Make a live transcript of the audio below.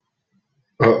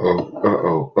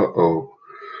Uh-oh.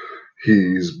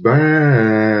 He's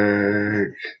back.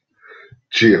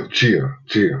 Chia.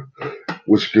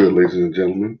 What's good, ladies and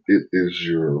gentlemen? It is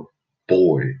your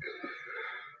boy,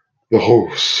 the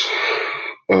host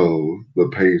of the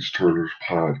Page Turners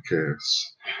podcast.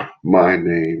 My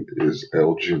name is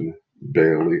Elgin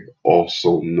Bailey,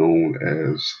 also known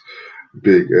as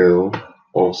Big L,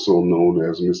 also known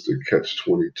as Mr. Catch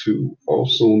 22,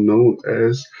 also known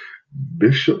as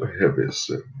Bishop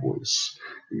Heavyset Voice.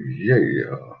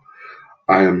 Yeah.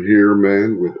 I am here,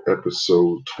 man, with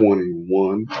episode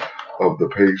 21 of the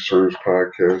Page Turns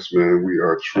podcast, man. We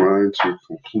are trying to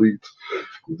complete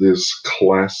this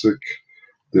classic,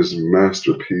 this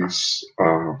masterpiece,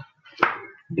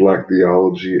 Black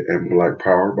Theology and Black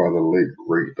Power by the late,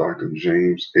 great Dr.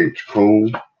 James H.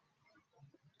 Cone.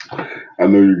 I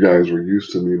know you guys were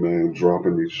used to me, man,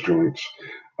 dropping these joints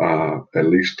at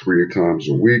least 3 times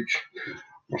a week.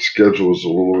 My schedule is a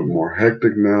little bit more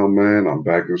hectic now, man. I'm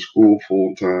back in school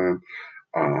full-time.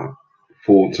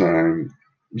 Full-time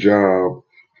job,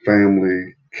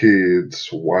 family, kids,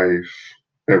 wife,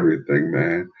 everything,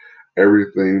 man.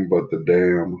 Everything but the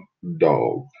damn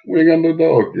dog. We ain't got no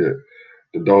dog yet.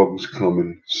 The dog is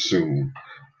coming soon.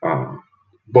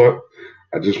 But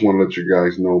I just want to let you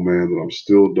guys know, man, that I'm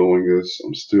still doing this.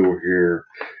 I'm still here.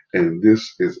 And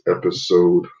this is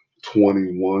episode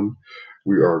 21.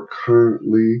 We are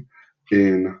currently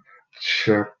in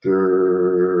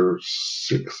chapter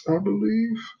 6, I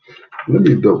believe. Let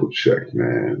me double check,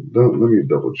 man. Let me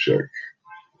double check.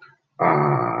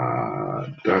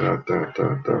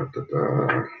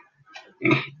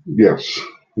 Yes,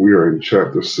 we are in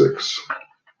chapter 6.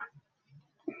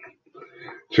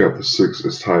 Chapter 6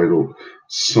 is titled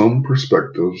Some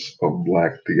Perspectives of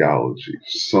Black Theology.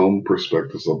 Some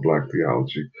Perspectives of Black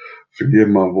Theology. Forgive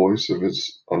my voice if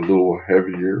it's a little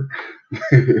heavier,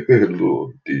 a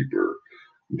little deeper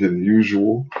than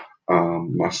usual.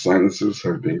 My sinuses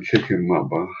have been kicking my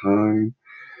behind.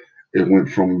 It went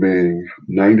from being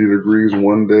 90 degrees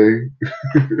one day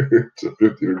to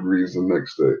 50 degrees the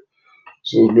next day.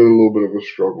 So it's been a little bit of a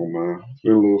struggle, man. It's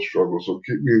been a little struggle. So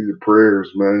keep me in your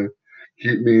prayers, man.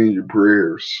 Keep me in your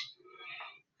prayers.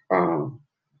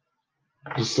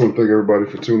 Just want to thank everybody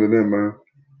for tuning in, man.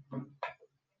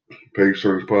 Page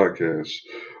Turns Podcast.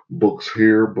 Books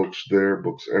here, books there,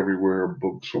 books everywhere,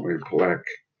 books from a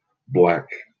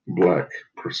black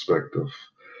perspective.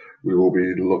 We will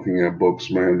be looking at books,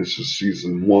 man. This is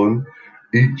season 1.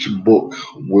 Each book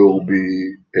will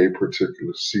be a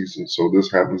particular season. So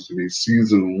this happens to be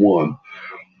season 1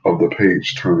 of the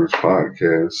Page Turners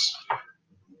podcast.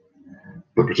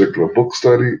 The particular book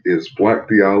study is Black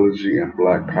Theology and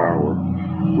Black Power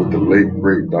with the late,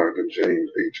 great Dr.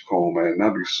 James H. Cone, man. And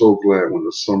I'll be so glad when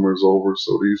the summer is over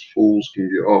so these fools can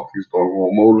get off these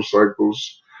doggone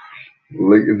motorcycles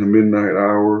late in the midnight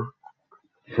hour,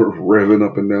 revving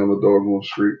up and down the doggone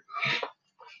street.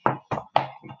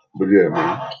 But yeah,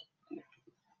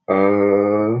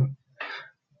 man.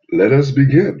 Let us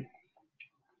begin.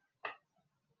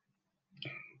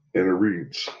 And it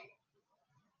reads,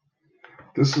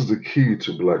 this is the key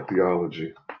to Black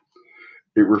theology.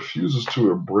 It refuses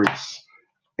to embrace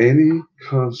any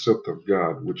concept of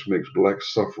God which makes Black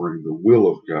suffering the will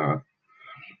of God.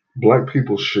 Black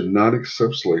people should not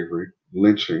accept slavery,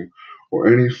 lynching, or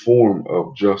any form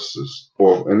of justice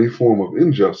or any form of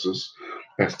injustice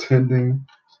as tending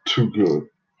to good.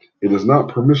 It is not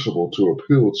permissible to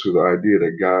appeal to the idea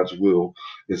that God's will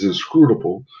is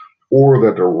inscrutable or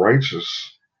that the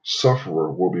righteous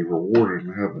sufferer will be rewarded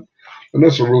in heaven. And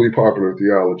that's a really popular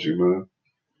theology, man.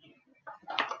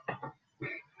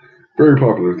 Very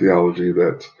popular theology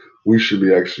that we should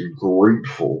be actually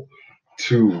grateful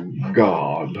to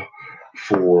God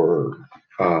for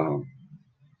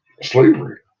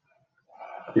slavery.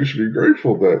 We should be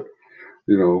grateful that,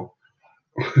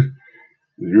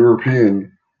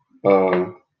 European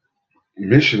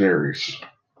missionaries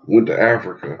went to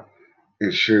Africa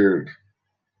and shared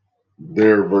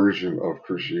their version of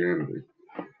Christianity.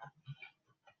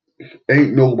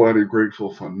 Ain't nobody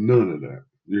grateful for none of that.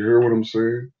 You hear what I'm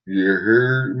saying? You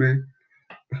heard me?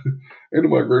 Ain't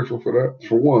nobody grateful for that.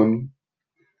 For one,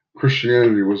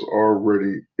 Christianity was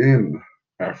already in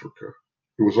Africa.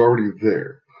 It was already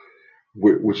there.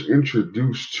 Which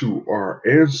introduced to our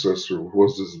ancestors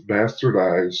was this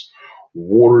bastardized,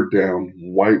 watered down,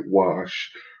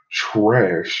 whitewash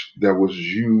trash that was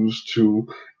used to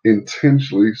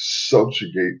intentionally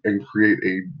subjugate and create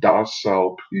a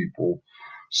docile people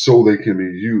so they can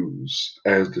be used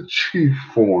as the chief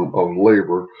form of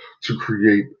labor to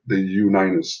create the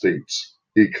United States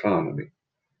economy.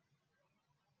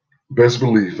 Best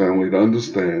believe, family, to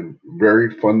understand,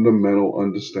 very fundamental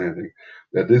understanding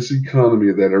that this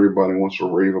economy that everybody wants to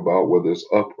rave about, whether it's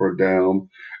up or down,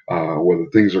 whether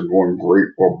things are going great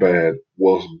or bad,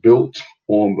 was built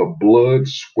on the blood,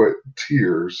 sweat,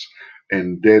 tears,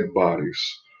 and dead bodies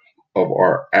of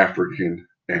our African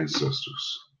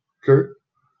ancestors. Okay?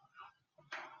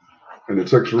 And the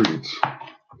text reads,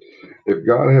 if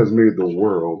God has made the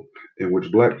world in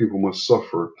which black people must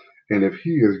suffer, and if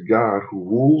he is God who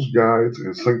rules, guides,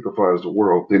 and sanctifies the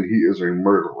world, then he is a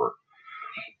murderer.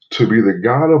 To be the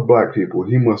God of black people,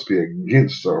 he must be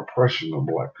against the oppression of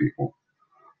black people.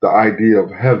 The idea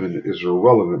of heaven is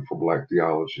irrelevant for black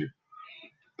theology.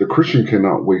 The Christian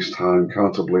cannot waste time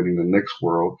contemplating the next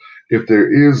world if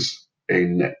there is a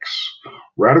next.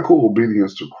 Radical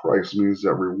obedience to Christ means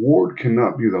that reward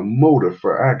cannot be the motive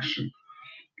for action.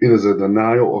 It is a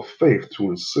denial of faith to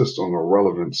insist on the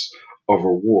relevance of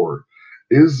reward.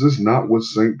 Is this not what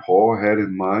St. Paul had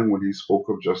in mind when he spoke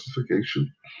of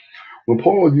justification? When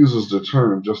Paul uses the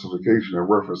term justification in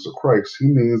reference to Christ, he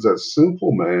means that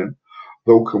sinful man,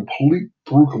 through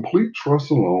complete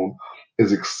trust alone,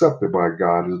 is accepted by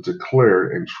God, is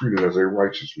declared and treated as a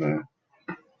righteous man.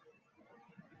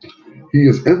 He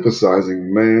is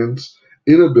emphasizing man's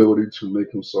inability to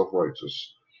make himself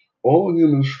righteous. All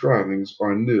human strivings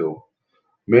are nil.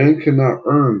 Man cannot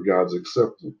earn God's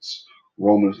acceptance.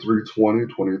 Romans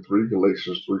 3:20-23,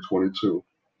 Galatians 3:22.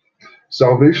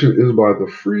 Salvation is by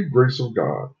the free grace of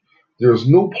God. There is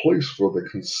no place for the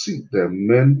conceit that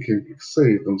men can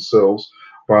save themselves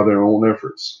by their own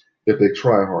efforts if they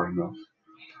try hard enough.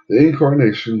 The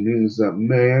incarnation means that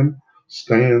man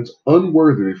stands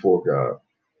unworthy before God.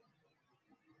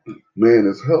 Man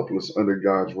is helpless under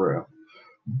God's wrath.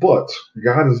 But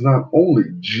God is not only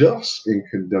just in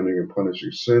condemning and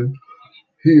punishing sin,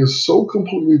 he is so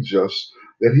completely just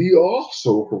that he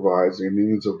also provides a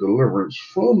means of deliverance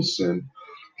from sin,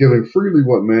 giving freely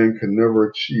what man can never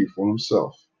achieve for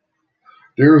himself.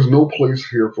 There is no place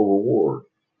here for reward.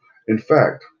 In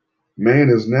fact, man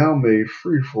is now made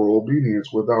free for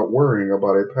obedience without worrying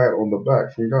about a pat on the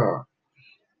back from God.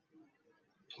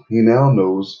 He now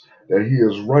knows that he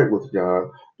is right with God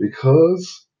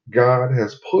because God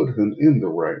has put him in the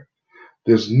right.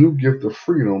 This new gift of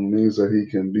freedom means that he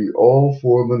can be all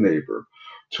for the neighbor.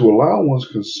 To allow one's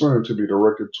concern to be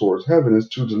directed towards heaven is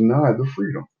to deny the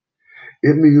freedom.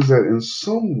 It means that in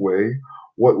some way,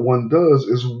 what one does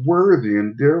is worthy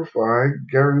and thereby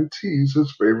guarantees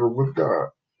his favor with God.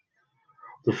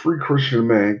 The free Christian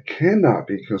man cannot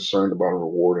be concerned about a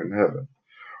reward in heaven.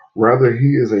 Rather,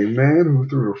 he is a man who,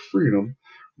 through the freedom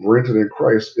granted in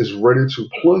Christ, is ready to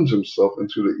plunge himself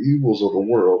into the evils of the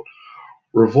world,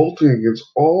 revolting against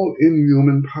all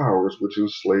inhuman powers which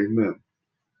enslave men.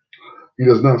 He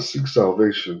does not seek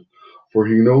salvation, for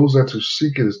he knows that to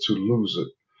seek it is to lose it.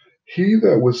 He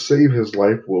that would save his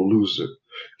life will lose it.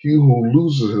 He who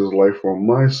loses his life for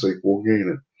my sake will gain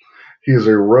it. He is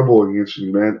a rebel against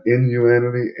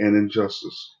inhumanity and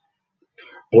injustice.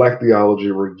 Black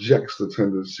theology rejects the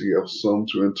tendency of some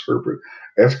to interpret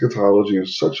eschatology in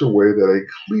such a way that a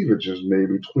cleavage is made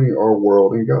between our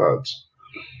world and God's.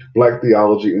 Black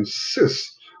theology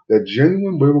insists that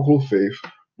genuine biblical faith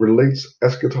relates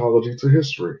eschatology to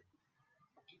history.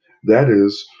 That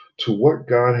is, to what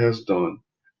God has done,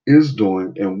 is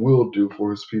doing, and will do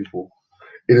for his people.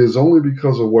 It is only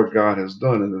because of what God has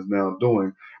done and is now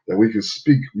doing that we can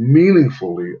speak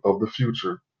meaningfully of the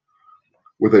future.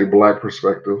 With a Black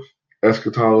perspective,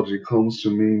 eschatology comes to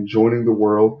mean joining the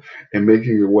world and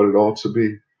making it what it ought to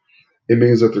be. It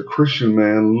means that the Christian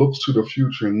man looks to the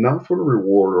future not for the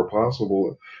reward or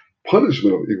possible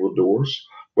punishment of evildoers,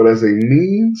 but as a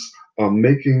means of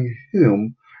making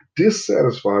him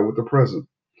dissatisfied with the present.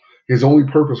 His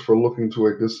only purpose for looking to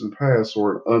a distant past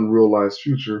or an unrealized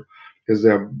future is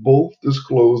that both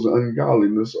disclose the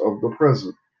ungodliness of the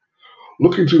present.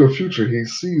 Looking to the future, he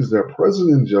sees that present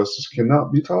injustice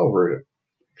cannot be tolerated.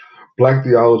 Black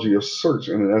theology asserts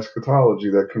an eschatology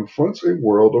that confronts a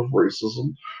world of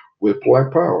racism with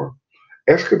Black power.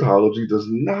 Eschatology does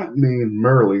not mean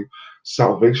merely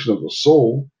salvation of the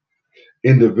soul,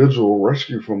 individual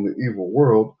rescue from the evil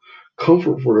world,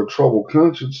 comfort for the troubled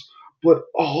conscience, but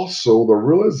also the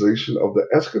realization of the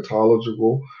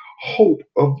eschatological hope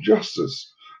of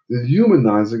justice, the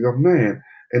humanizing of man,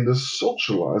 and the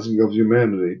socializing of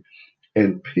humanity,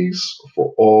 and peace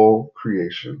for all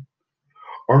creation.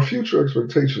 Our future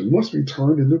expectation must be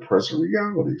turned into present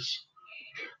realities.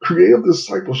 Creative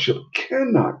discipleship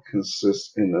cannot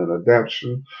consist in an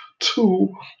adaptation to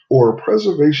or a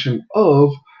preservation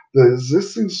of the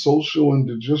existing social and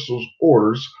judicial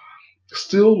orders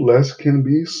Still less can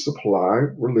be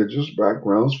supplied religious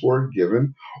backgrounds for a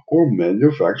given or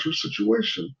manufactured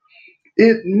situation.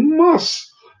 It must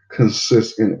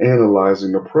consist in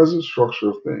analyzing the present structure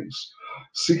of things,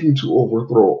 seeking to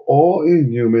overthrow all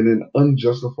inhuman and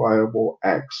unjustifiable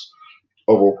acts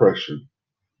of oppression.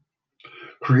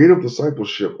 Creative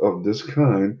discipleship of this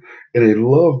kind, and a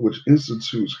love which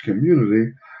institutes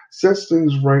community, sets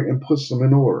things right and puts them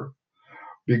in order,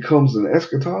 becomes an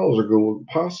eschatological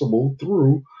possible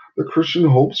through the Christian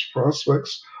hopes,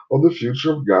 prospects of the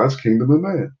future of God's kingdom and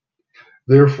man.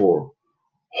 Therefore,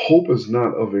 hope is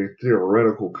not of a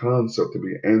theoretical concept to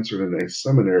be answered in a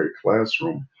seminary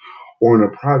classroom or in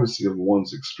the privacy of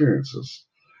one's experiences.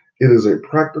 It is a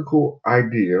practical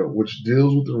idea which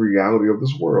deals with the reality of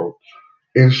this world.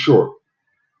 In short,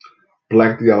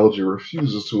 Black theology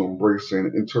refuses to embrace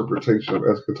an interpretation of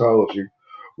eschatology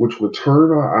which would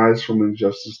turn our eyes from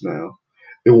injustice now.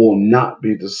 It will not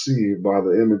be deceived by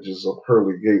the images of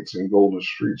pearly gates and golden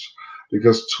streets,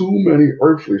 because too many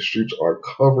earthly streets are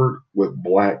covered with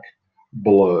black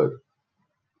blood.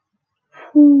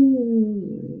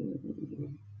 Ooh.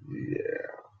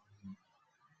 Yeah.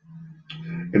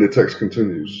 And the text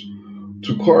continues.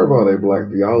 To carve out a black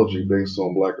theology based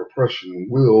on black oppression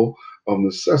will, of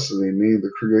necessity, mean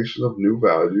the creation of new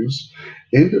values,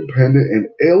 independent and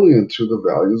alien to the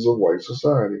values of white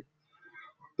society.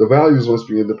 The values must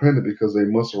be independent because they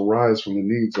must arise from the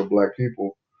needs of black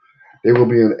people. They will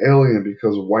be an alien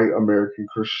because white American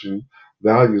Christian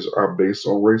values are based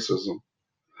on racism.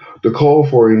 The call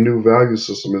for a new value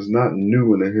system is not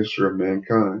new in the history of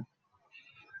mankind.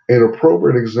 An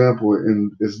appropriate example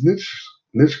is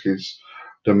Nietzsche's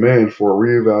demand for a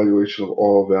reevaluation of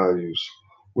all values,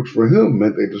 which for him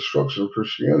meant a destruction of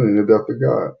Christianity and the death of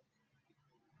God.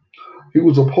 He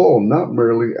was appalled not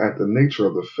merely at the nature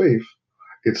of the faith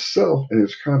itself and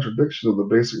its contradiction of the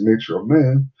basic nature of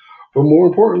man, but more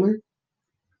importantly,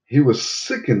 he was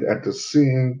sickened at the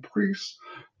seeing priests,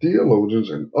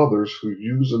 theologians, and others who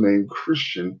use the name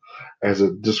Christian as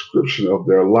a description of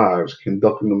their lives,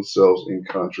 conducting themselves in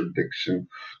contradiction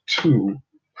to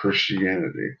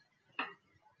Christianity.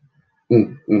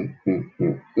 Mm, mm, mm,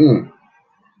 mm, mm.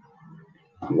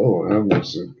 Lord have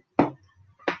mercy.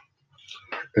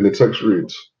 And the text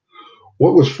reads,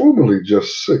 what was formerly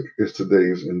just sick is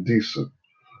today's indecent.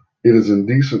 It is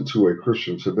indecent to a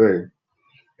Christian today.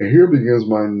 And here begins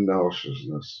my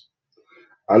nauseousness.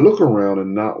 I look around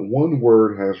and not one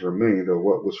word has remained of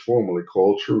what was formerly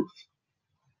called truth.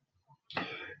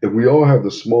 If we all have the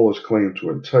smallest claim to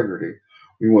integrity,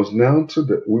 we must know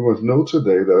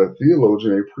today that a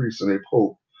theologian, a priest, and a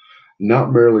pope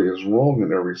not merely is wrong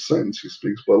in every sentence he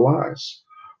speaks, but lies.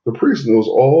 The priest knows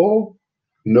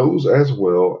as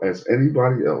well as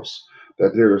anybody else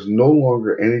that there is no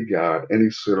longer any God, any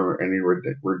sinner, any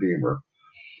redeemer.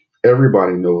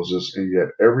 Everybody knows this, and yet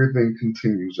everything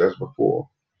continues as before.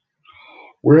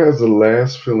 Where has the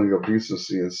last feeling of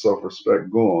decency and self-respect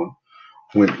gone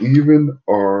when even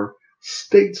our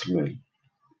statesmen,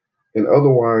 an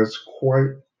otherwise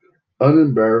quite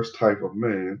unembarrassed type of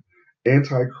man,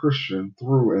 anti-Christian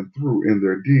through and through in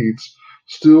their deeds,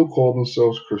 still call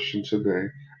themselves Christian today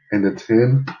and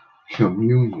attend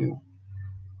communion?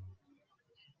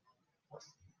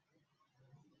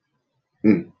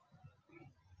 Mm.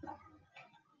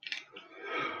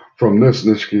 From this,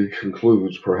 Nietzsche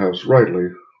concludes, perhaps rightly,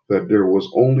 that there was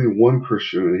only one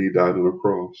Christian and he died on a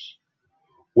cross.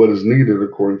 What is needed,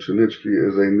 according to Nietzsche,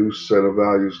 is a new set of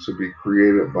values to be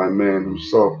created by man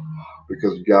himself,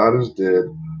 because God is dead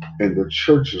and the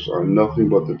churches are nothing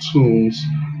but the tombs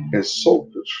and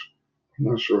sepulchres. I'm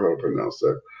not sure how to pronounce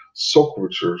that.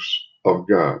 Sepulchres of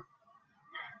God.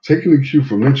 Taking the cue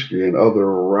from Nietzsche and other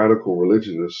radical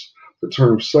religionists, the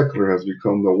term secular has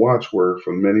become the watchword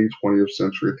for many 20th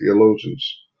century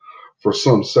theologians. For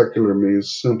some, secular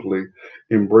means simply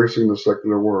embracing the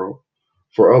secular world.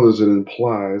 For others, it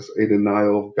implies a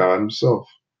denial of God himself.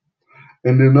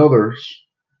 And in other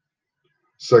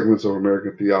segments of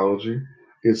American theology,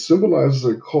 it symbolizes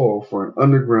a call for an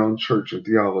underground church of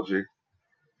theology.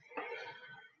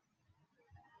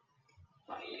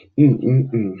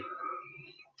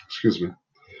 Excuse me.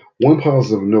 One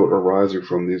positive note arising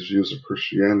from these views of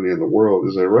Christianity in the world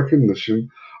is a recognition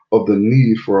of the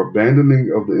need for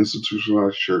abandoning of the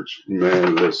institutionalized church.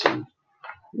 Man, listen.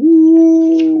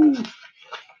 Woo!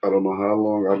 I don't know how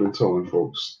long I've been telling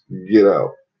folks, get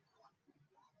out.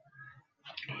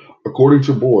 According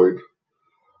to Boyd,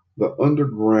 the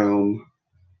underground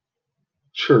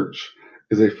church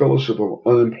is a fellowship of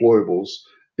unemployables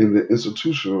in the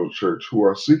institutional church who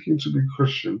are seeking to be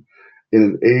Christian in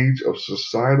an age of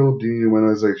societal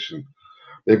dehumanization.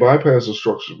 They bypass the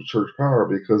structure of church power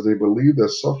because they believe that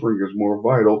suffering is more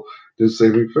vital than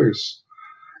saving face.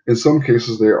 In some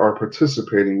cases, they are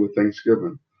participating with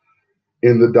thanksgiving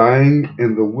in the dying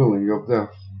and the willing of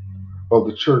death of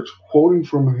the church. Quoting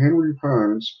from Henry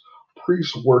Pines,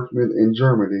 priest workman in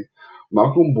Germany,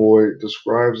 Malcolm Boyd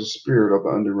describes the spirit of the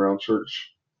underground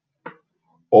church.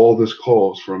 All this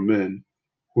calls for men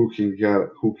who can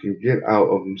get out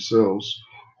of themselves,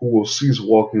 who will cease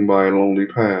walking by a lonely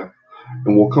path,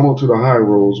 and will come up to the high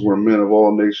roads where men of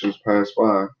all nations pass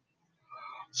by.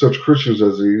 Such Christians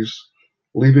as these,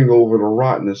 leaping over the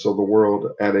rottenness of the world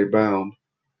at a bound,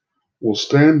 will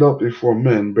stand up before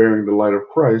men bearing the light of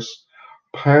Christ,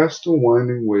 past the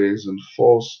winding ways and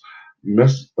false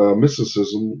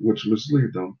mysticism which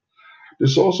mislead them.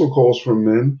 This also calls for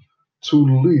men to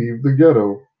leave the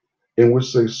ghetto, in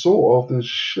which they so often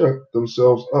shut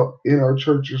themselves up in our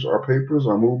churches, our papers,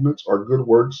 our movements, our good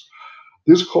works.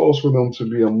 This calls for them to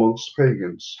be amongst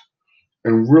pagans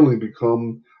and really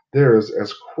become theirs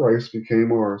as Christ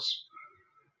became ours,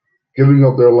 giving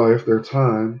up their life, their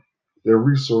time, their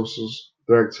resources,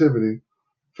 their activity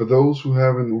for those who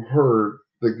haven't heard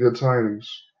the good tidings.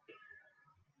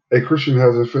 A Christian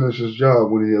hasn't finished his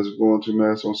job when he has gone to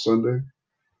Mass on Sunday.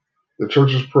 The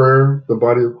church's prayer, the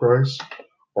body of Christ,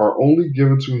 are only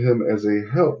given to him as a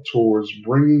help towards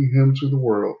bringing him to the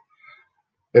world.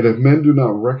 And if men do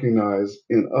not recognize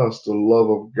in us the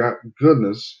love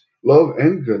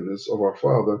and goodness of our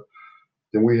Father,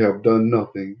 then we have done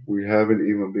nothing. We haven't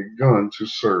even begun to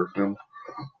serve him.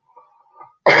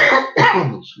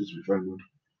 Excuse me, family.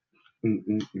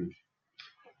 Mm-mm-mm.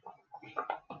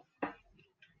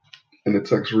 And the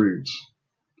text reads,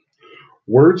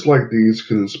 words like these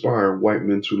can inspire white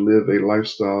men to live a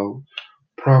lifestyle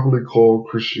properly called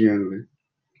Christianity.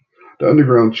 The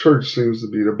underground church seems to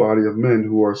be the body of men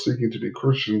who are seeking to be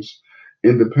Christians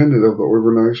independent of the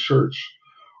organized church.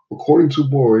 According to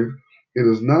Boyd, it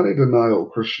is not a denial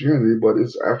of Christianity, but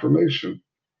its affirmation.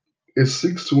 It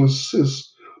seeks to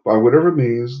insist by whatever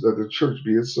means that the church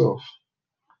be itself.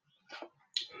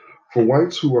 For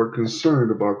whites who are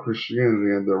concerned about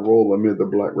Christianity and their role amid the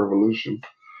Black Revolution,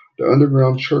 the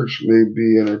underground church may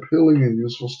be an appealing and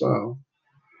useful style.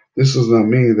 This does not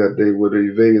mean that they would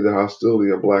evade the hostility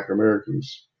of Black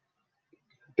Americans.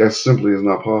 That simply is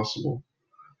not possible.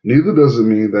 Neither does it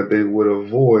mean that they would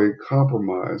avoid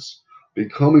compromise,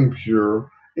 becoming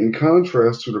pure. In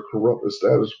contrast to the corrupt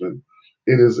establishment,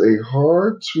 it is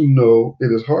hard to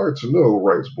know,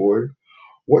 writes Boyd,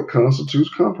 what constitutes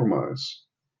compromise.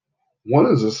 One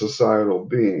is a societal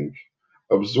being,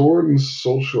 absorbed in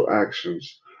social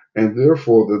actions, and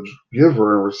therefore the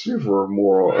giver and receiver of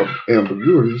moral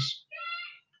ambiguities.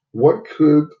 What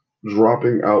could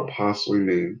dropping out possibly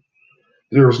mean?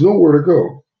 There is nowhere to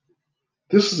go.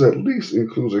 This is at least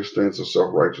includes a stance of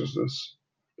self-righteousness.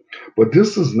 But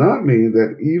this does not mean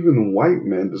that even white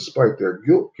men, despite their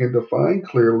guilt, can define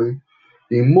clearly,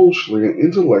 emotionally, and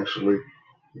intellectually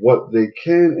what they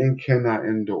can and cannot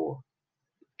endure.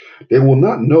 They will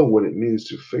not know what it means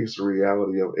to face the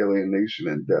reality of alienation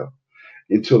and death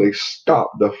until they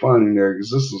stop defining their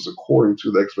existence according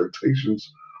to the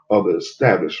expectations of the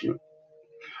establishment.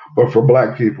 But for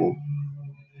Black people,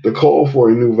 the call for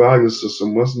a new value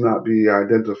system must not be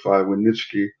identified with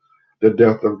Nietzsche, the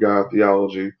death of God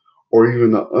theology, or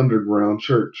even the underground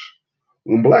church.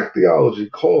 When Black theology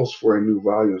calls for a new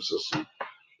value system,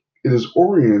 it is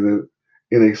oriented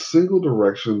in a single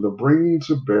direction, the bringing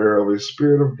to bear of a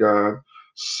spirit of God,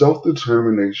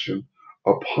 self-determination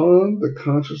upon the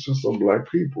consciousness of Black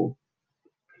people.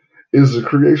 It is the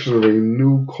creation of a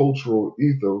new cultural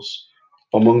ethos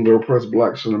among the oppressed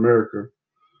Blacks in America,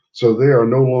 so they are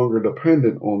no longer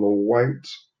dependent on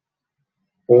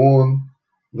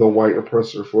the white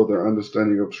oppressor for their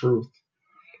understanding of truth,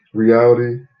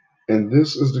 reality, and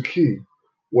this is the key.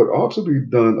 What ought to be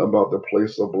done about the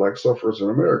place of Black sufferers in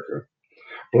America?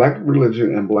 Black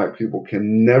religion and Black people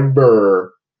can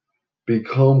never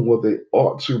become what they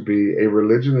ought to be, a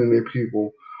religion and a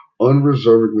people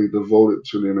unreservedly devoted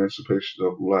to the emancipation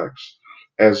of Blacks,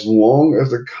 as long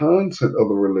as the content of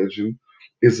the religion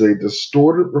is a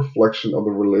distorted reflection of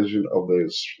the religion of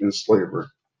the enslaver.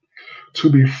 To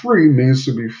be free means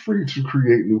to be free to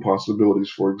create new possibilities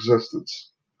for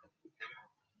existence.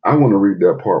 I want to read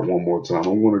that part one more time. I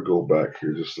want to go back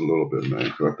here just a little bit, man,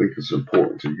 because I think it's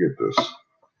important to get this.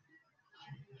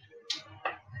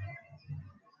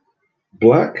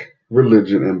 Black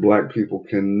religion and Black people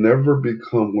can never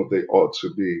become what they ought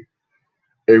to be,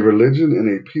 a religion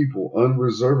and a people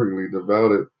unreservedly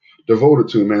devoted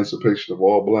to emancipation of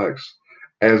all Blacks,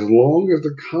 as long as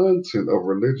the content of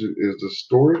religion is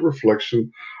distorted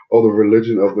reflection or the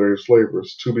religion of their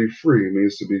enslavers. To be free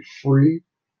means to be free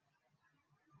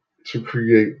to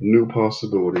create new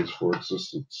possibilities for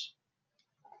existence.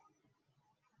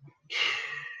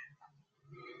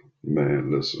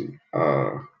 Man, listen,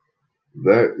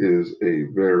 that is a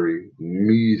very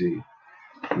meaty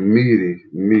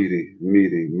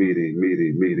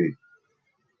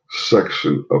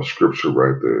section of scripture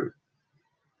right there.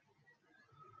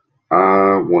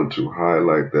 I want to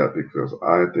highlight that because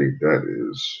I think that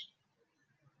is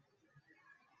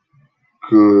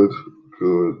good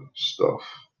stuff.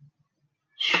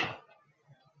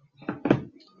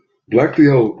 Black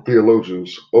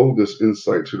theologians owe this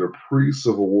insight to the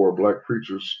pre-Civil War Black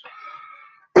preachers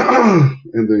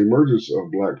and the emergence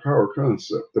of Black power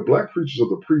concept. The Black preachers of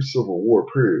the pre-Civil War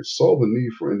period saw the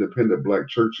need for independent Black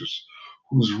churches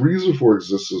whose reason for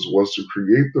existence was to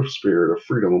create the spirit of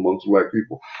freedom amongst Black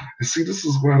people. And see, this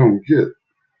is what I don't get.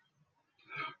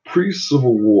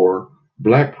 Pre-Civil War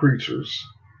Black preachers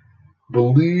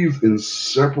believed in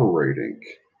separating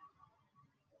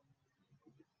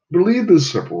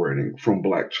from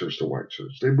Black church to white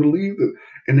church. They believed it,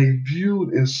 and they viewed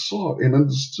and saw and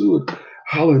understood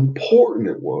how important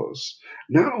it was.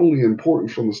 Not only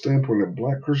important from the standpoint of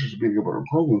Black Christians being able to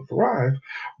grow and thrive,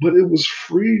 but it was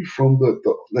free from the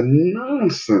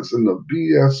nonsense and the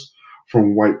BS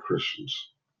from white Christians.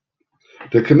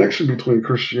 The connection between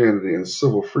Christianity and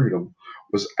civil freedom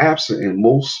was absent in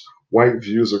most white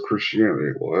views of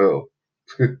Christianity. Well,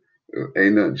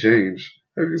 ain't nothing changed.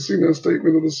 Have you seen that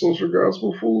statement of the social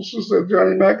gospel foolishness that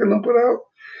Johnny Mackin put out?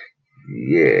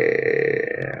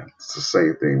 Yeah, it's the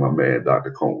same thing my man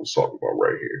Dr. Cone was talking about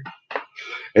right here.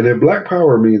 And if Black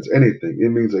power means anything, it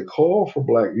means a call for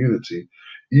Black unity,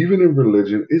 even in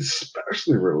religion,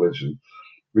 especially religion,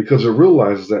 because it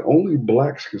realizes that only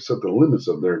Blacks can set the limits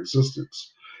of their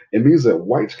existence. It means that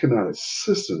whites cannot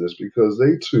assist in this because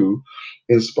they too,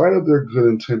 in spite of their good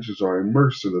intentions, are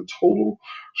immersed in the total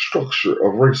structure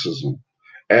of racism.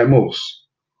 At most,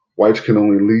 whites can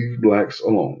only leave Blacks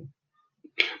alone.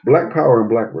 Black power and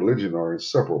Black religion are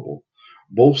inseparable.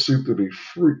 Both seek to be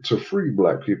free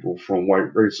Black people from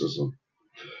white racism.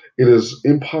 It is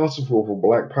impossible for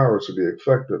Black power to be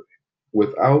effective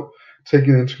without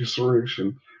taking into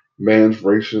consideration man's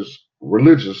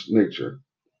religious nature.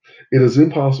 It is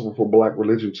impossible for Black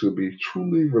religion to be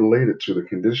truly related to the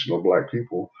condition of Black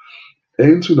people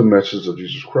and to the message of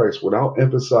Jesus Christ without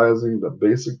emphasizing the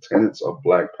basic tenets of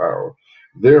Black power.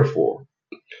 Therefore,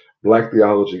 Black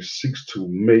theology seeks to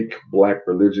make Black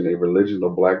religion a religion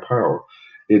of Black power.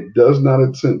 It does not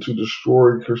attempt to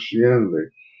destroy Christianity,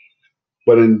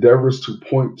 but endeavors to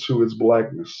point to its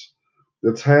Blackness.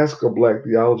 The task of Black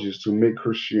theology is to make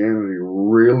Christianity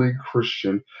really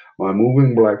Christian by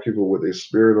moving Black people with a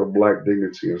spirit of Black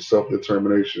dignity and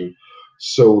self-determination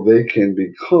so they can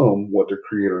become what the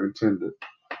Creator intended.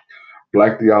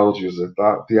 Black theology is a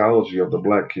theology of the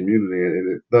Black community,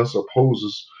 and it thus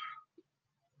opposes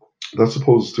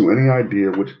to any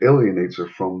idea which alienates it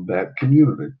from that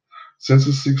community. Since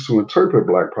it seeks to interpret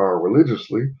Black power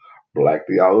religiously, Black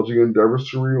theology endeavors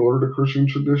to reorder the Christian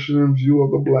tradition in view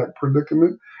of the Black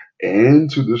predicament and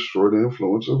to destroy the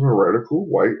influence of heretical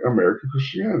white American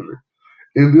Christianity.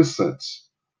 In this sense,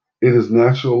 it is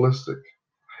nationalistic.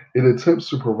 It attempts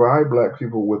to provide Black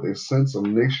people with a sense of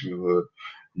nationhood,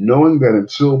 knowing that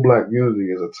until Black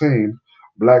unity is attained,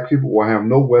 Black people will have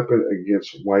no weapon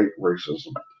against white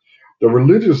racism. The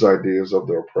religious ideas of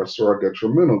the oppressor are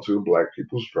detrimental to Black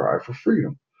people's drive for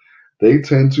freedom. They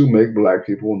tend to make Black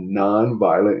people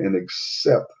nonviolent and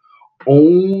accept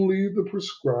only the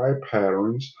prescribed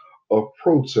patterns of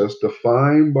protest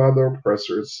defined by the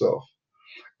oppressor itself.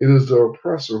 It is the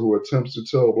oppressor who attempts to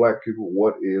tell Black people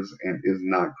what is and is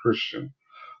not Christian,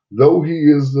 though he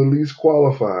is the least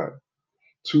qualified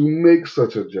to make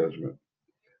such a judgment.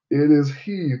 It is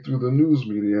he, through the news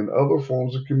media and other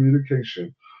forms of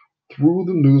communication,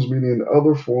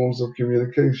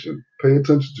 pay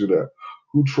attention to that,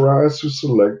 who tries to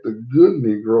select the good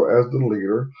Negro as the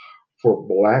leader for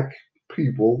Black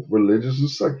people, religious and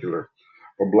secular.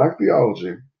 But Black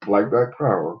theology, like Black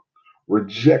power,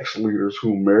 rejects leaders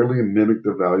who merely mimic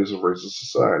the values of racist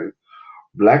society.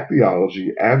 Black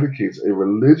theology advocates a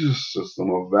religious system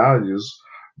of values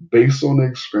based on the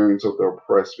experience of the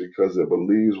oppressed because it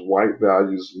believes white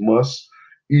values must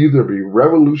either be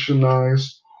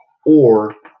revolutionized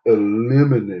or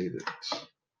eliminated.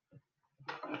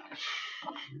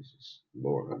 Jesus,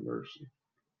 Lord have mercy.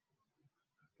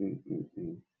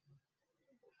 Mm-mm-mm.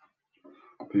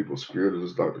 People scared of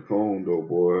this Dr. Cone, though,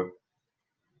 boy.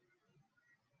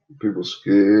 People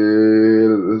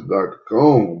scared of this Dr.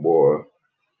 Cone, boy.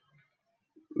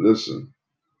 Listen,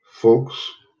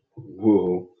 folks,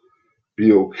 will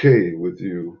be okay with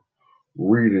you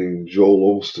reading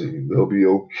Joel Osteen. They'll be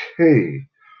okay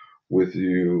with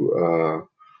you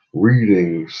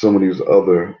reading some of these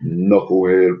other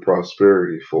knucklehead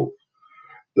prosperity folk.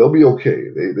 They'll be okay.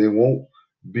 They won't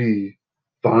be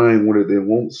fine with it. They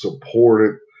won't support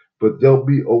it, but they'll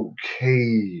be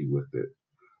okay with it.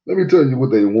 Let me tell you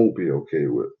what they won't be okay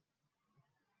with.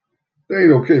 They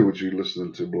ain't okay with you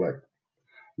listening to black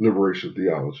liberation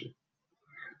theology.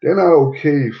 They're not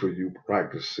okay for you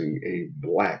practicing a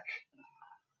black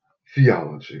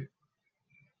theology.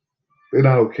 They're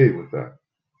not okay with that.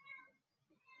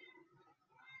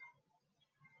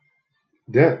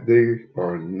 That they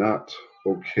are not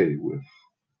okay with.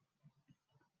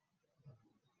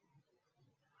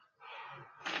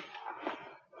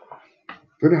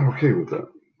 They're not okay with that.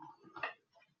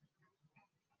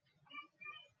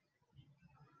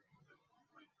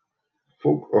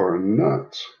 Folk are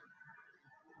not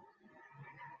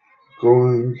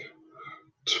going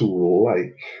to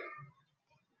like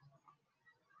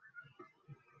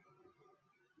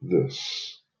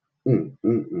this.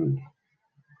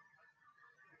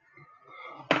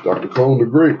 Dr. Cone the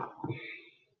Great.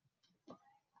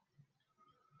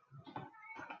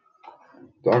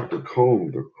 Dr.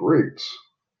 Cone the Great.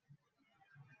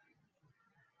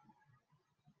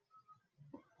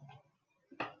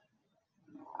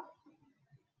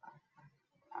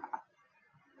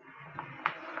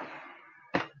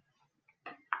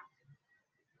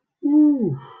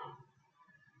 Ooh.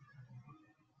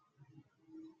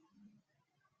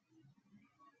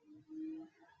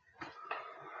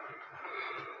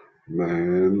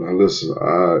 Man, listen,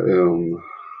 I am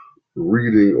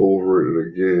reading over it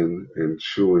again and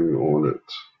chewing on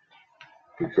it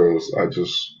because I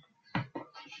just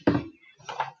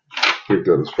think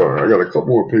that is fire. I got a couple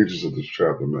more pages of this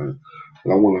chapter, man,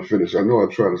 and I want to finish. I know I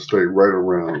try to stay right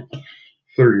around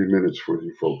 30 minutes for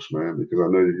you folks, man, because I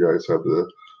know you guys have the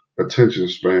attention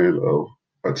span of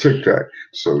a tic tac.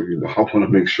 So, I want to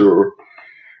make sure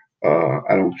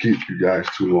I don't keep you guys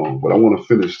too long, but I want to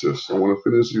finish this. I want to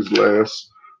finish these last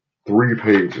 3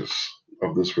 pages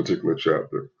of this particular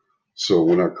chapter. So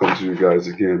when I come to you guys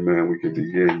again, man, we can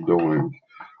begin doing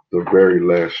the very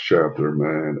last chapter,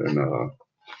 man. And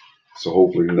so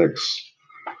hopefully next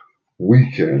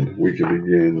weekend we can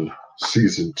begin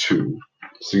season 2.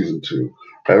 Season 2.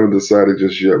 I haven't decided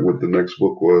just yet what the next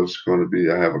book was going to be.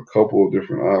 I have a couple of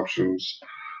different options,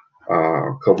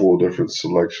 a couple of different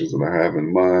selections that I have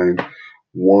in mind.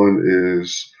 One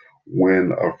is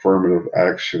when affirmative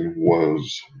action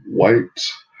was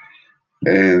white,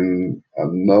 and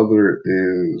another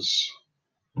is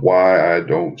why I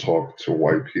don't talk to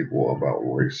white people about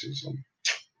racism.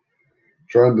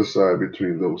 Trying to decide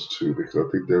between those two because I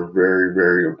think they're very,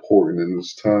 very important in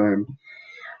this time.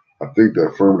 I think the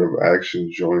affirmative action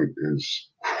joint is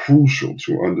crucial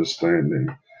to understanding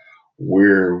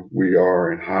where we are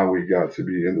and how we got to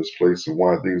be in this place and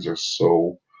why things are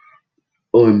so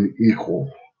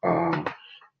unequal.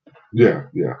 Yeah.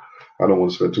 I don't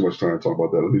want to spend too much time talking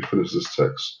about that. Let me finish this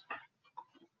text.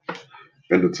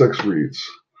 And the text reads,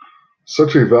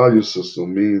 such a value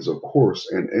system means, of course,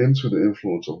 an end to the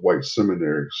influence of white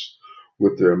seminaries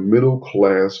with their middle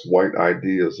class white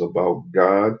ideas about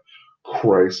God,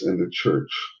 Christ, and the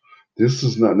church. This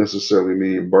does not necessarily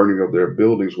mean burning of their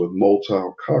buildings with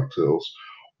Molotov cocktails.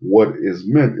 What is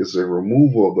meant is a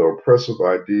removal of the oppressive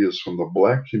ideas from the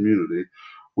black community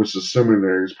which the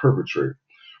seminaries perpetrate.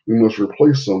 We must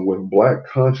replace them with black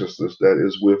consciousness that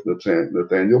is with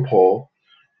Nathaniel Paul,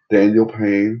 Daniel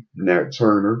Payne, Nat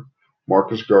Turner,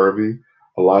 Marcus Garvey,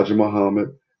 Elijah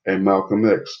Muhammad, and Malcolm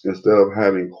X, instead of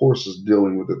having courses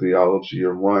dealing with the theology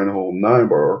of Reinhold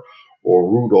Niebuhr or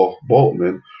Rudolf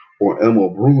Bultmann or Emil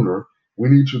Brunner. We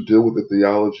need to deal with the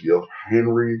theology of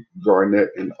Henry Garnett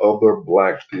and other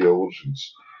black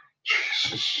theologians.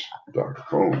 Jesus, Dr.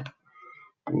 Cone,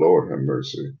 Lord have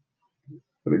mercy.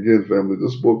 And again, family,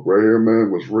 this book right here,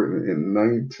 man, was written in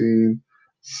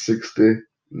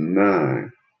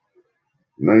 1969.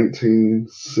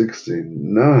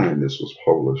 1969 this was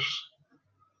published.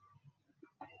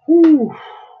 Whew.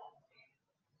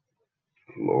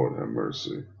 Lord have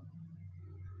mercy.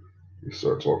 You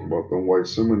start talking about them white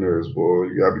seminaries, boy.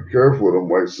 You gotta be careful with them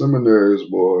white seminaries,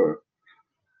 boy.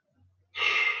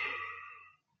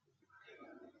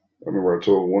 I remember I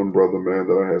told one brother, man,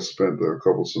 that I had spent a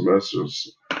couple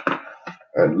semesters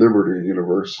at Liberty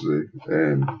University,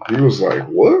 and he was like,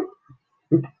 what?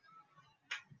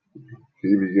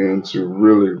 He began to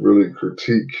really, really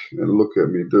critique and look at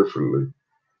me differently.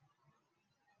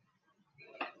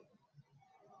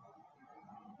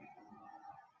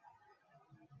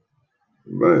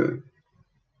 Man.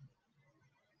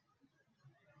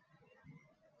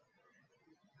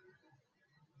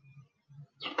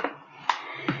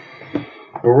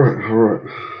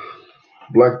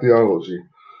 Black theology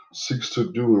seeks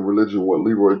to do in religion what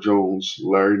Leroy Jones,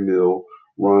 Larry Neal,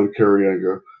 Ron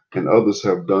Karenga, and others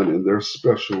have done in their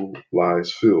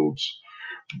specialized fields.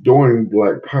 During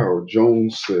Black Power,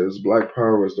 Jones says Black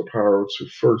Power is the power to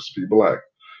first be black,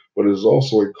 but it is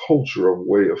also a culture of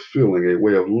way of feeling, a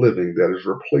way of living that is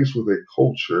replaced with a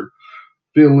culture,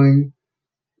 feeling,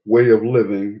 way of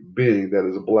living, being that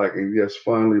is black and yes,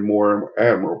 finally more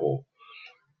admirable.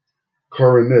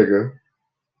 Karenga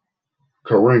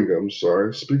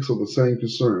Karenga, speaks of the same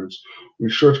concerns. We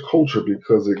search culture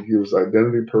because it gives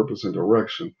identity, purpose, and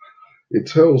direction. It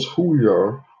tells who we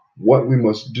are, what we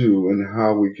must do, and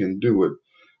how we can do it.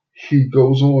 He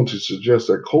goes on to suggest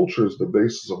that culture is the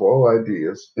basis of all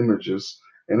ideas, images,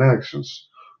 and actions.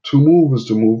 To move is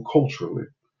to move culturally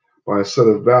by a set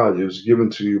of values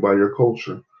given to you by your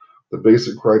culture. The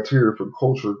basic criteria for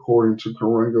culture, according to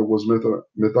Karenga, was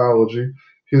mythology,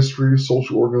 history,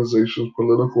 social organizations,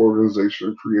 political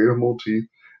organization, creative motif,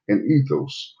 and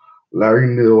ethos. Larry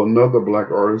Neal, another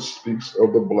black artist, speaks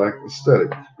of the black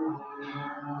aesthetic.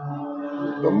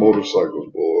 The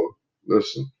motorcycles, boy.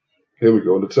 Listen. Here we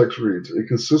go. The text reads, it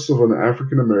consists of an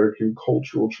African American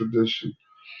cultural tradition.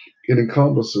 It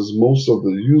encompasses most of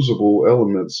the usable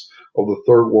elements of the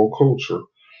third world culture.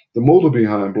 The motive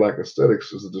behind black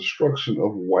aesthetics is the destruction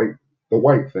of the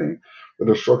white thing, the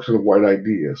destruction of white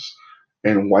ideas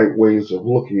and white ways of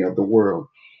looking at the world.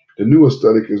 The new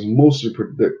aesthetic is mostly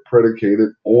predicated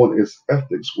on its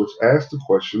ethics, which asks the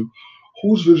question,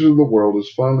 whose vision of the world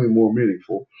is finally more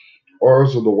meaningful,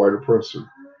 ours or the white oppressor?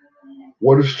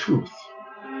 What is truth?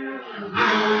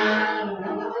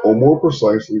 Or more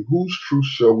precisely, whose truth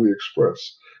shall we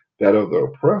express? That of the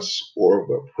oppressed or of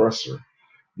the oppressor?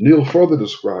 Neal further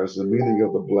describes the meaning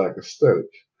of the black aesthetic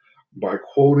by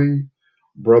quoting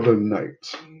Brother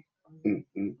Knight.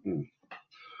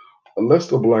 Unless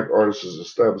the black artist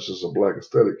establishes a black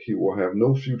aesthetic, he will have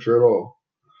no future at all.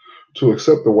 To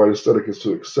accept the white aesthetic is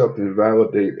to accept and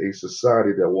validate a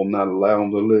society that will not allow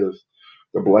him to live.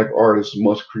 The black artist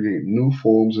must create new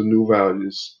forms and new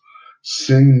values,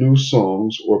 sing new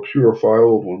songs, or purify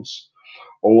old ones.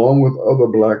 Along with other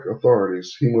black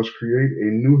authorities, he must create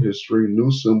a new history,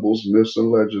 new symbols, myths,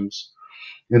 and legends.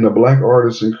 And the black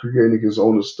artist, in creating his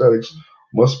own aesthetics,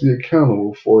 must be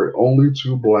accountable for it only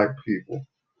to black people.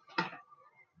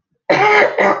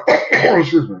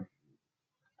 Excuse me.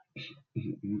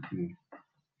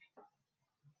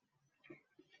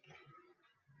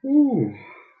 Ooh.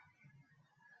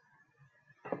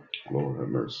 Lord have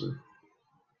mercy.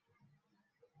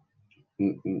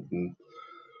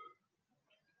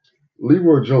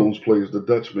 Leroy Jones plays the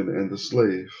Dutchman and the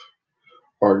slave,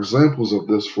 are examples of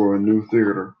this for a new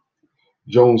theater.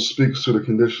 Jones speaks to the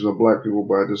condition of black people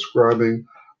by describing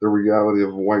the reality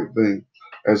of a white thing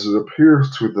as it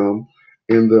appears to them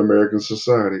in the American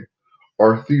society.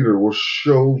 Our theater will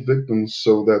show victims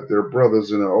so that their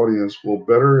brothers in the audience will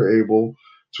better able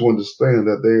to understand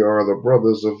that they are the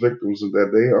brothers of victims and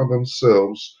that they are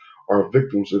themselves are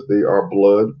victims if they are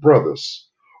blood brothers.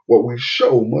 What we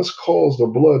show must cause the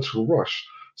blood to rush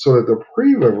so that the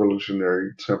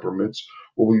pre-revolutionary temperaments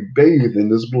will be bathed in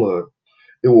this blood.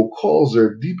 It will cause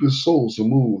their deepest souls to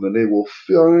move, and they will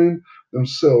find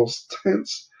themselves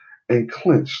tense and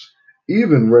clenched,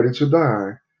 even ready to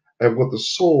die at what the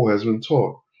soul has been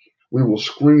taught. We will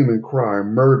scream and cry,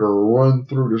 murder, run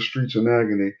through the streets in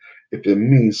agony if it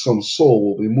means some soul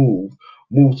will be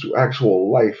moved to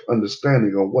actual life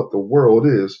understanding of what the world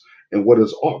is and what it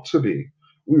ought to be.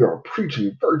 We are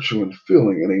preaching virtue and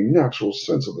feeling and a natural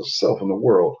sense of the self in the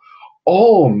world.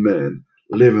 All men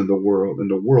live in the world, and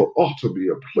the world ought to be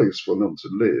a place for them to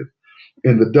live.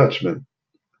 In The Dutchman,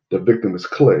 the victim is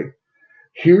clay.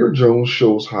 Here, Jones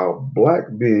shows how black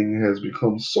being has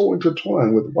become so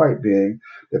intertwined with white being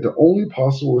that the only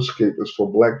possible escape is for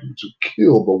black people to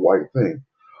kill the white thing.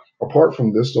 Apart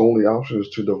from this, the only option is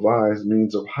to devise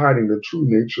means of hiding the true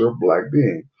nature of black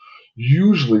being,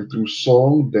 usually through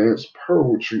song, dance,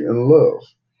 poetry, and love.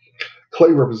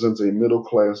 Clay represents a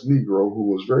middle-class Negro who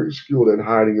was very skilled at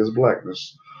hiding his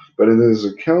blackness, but in his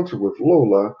encounter with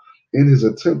Lola, in his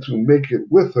attempt to make it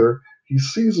with her, he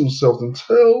sees himself and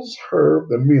tells her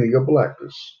the meaning of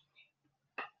blackness.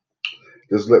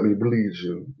 Just let me bleed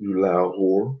you, you loud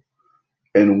whore.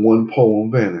 And one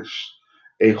poem vanished.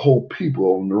 A whole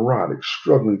people of neurotics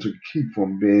struggling to keep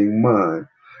from being mine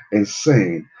and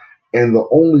sane. And the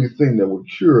only thing that would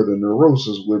cure the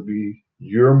neurosis would be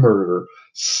your murder.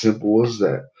 Simple as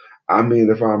that. I mean,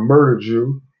 if I murdered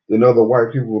you, then other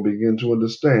white people will begin to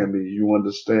understand me. You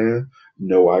understand?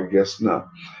 No, I guess not.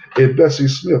 If Bessie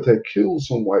Smith had killed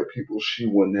some white people, she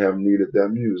wouldn't have needed that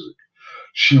music.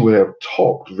 She would have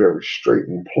talked very straight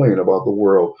and plain about the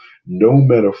world. No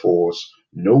metaphors,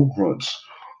 no grunts,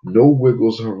 no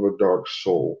wiggles of a dark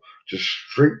soul. Just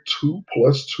straight 2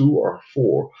 plus 2 are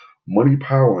 4. Money,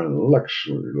 power, and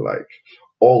luxury like.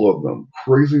 All of them.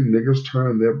 Crazy niggas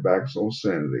turning their backs on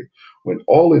sanity when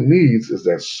all it needs is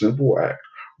that simple act.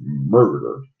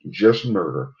 Murder, just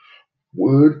murder,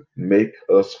 would make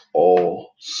us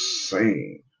all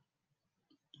sane.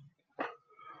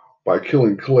 By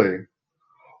killing Clay,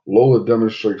 Lola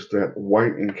demonstrates that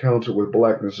white encounter with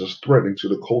blackness is threatening to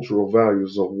the cultural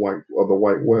values of the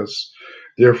white West.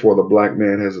 Therefore, the black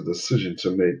man has a decision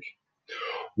to make.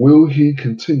 Will he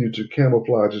continue to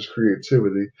camouflage his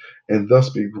creativity and thus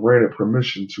be granted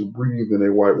permission to breathe in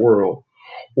a white world?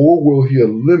 Or will he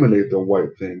eliminate the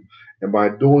white thing and by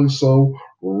doing so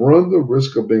run the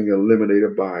risk of being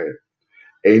eliminated by it?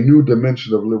 A new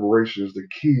dimension of liberation is the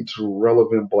key to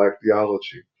relevant black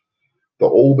theology. The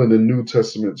Old and the New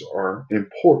Testaments are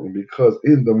important because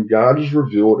in them God is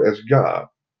revealed as God,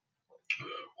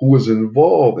 who is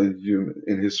involved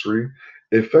in history,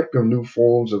 effective new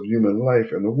forms of human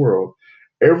life in the world.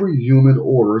 Every human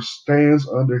order stands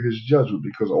under his judgment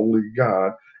because only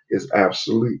God is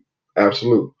absolute.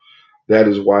 Absolute. That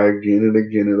is why again and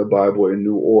again in the Bible a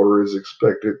new order is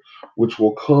expected, which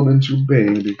will come into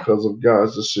being because of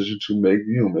God's decision to make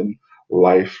human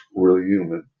life really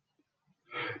human.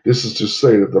 This is to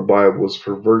say that the Bible is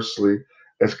perversely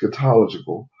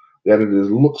eschatological, that it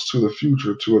looks to the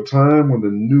future, to a time when the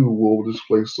new will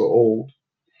displace the old.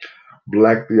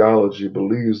 Black theology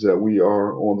believes that we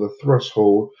are on the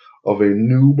threshold of a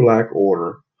new black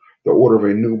order, the order of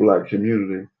a new black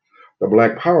community. The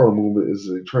Black Power movement is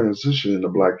a transition in the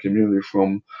black community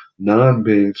from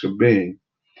non-being to being.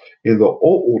 In the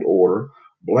old order,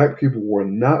 black people were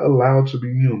not allowed to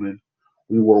be human.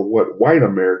 We were what white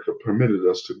America permitted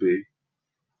us to be.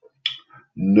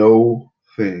 No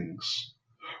things.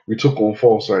 We took on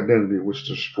false identity, which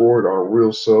destroyed our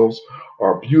real selves,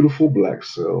 our beautiful black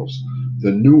selves.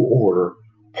 The new order,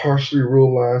 partially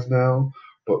realized now,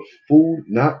 but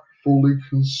not fully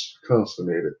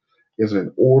consummated, is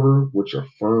an order which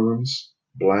affirms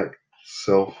black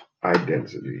self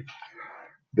identity.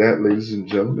 That, ladies and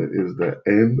gentlemen, is the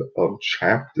end of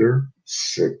chapter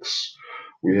 6.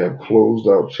 We have closed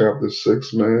out chapter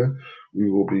 6, man. We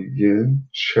will begin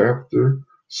chapter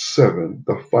 7,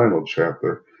 the final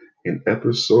chapter, in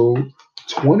episode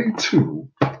 22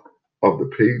 of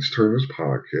the Page Turners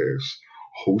podcast,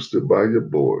 hosted by your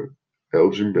boy,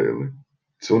 Elgin Bailey.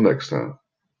 Till next time,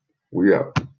 we out.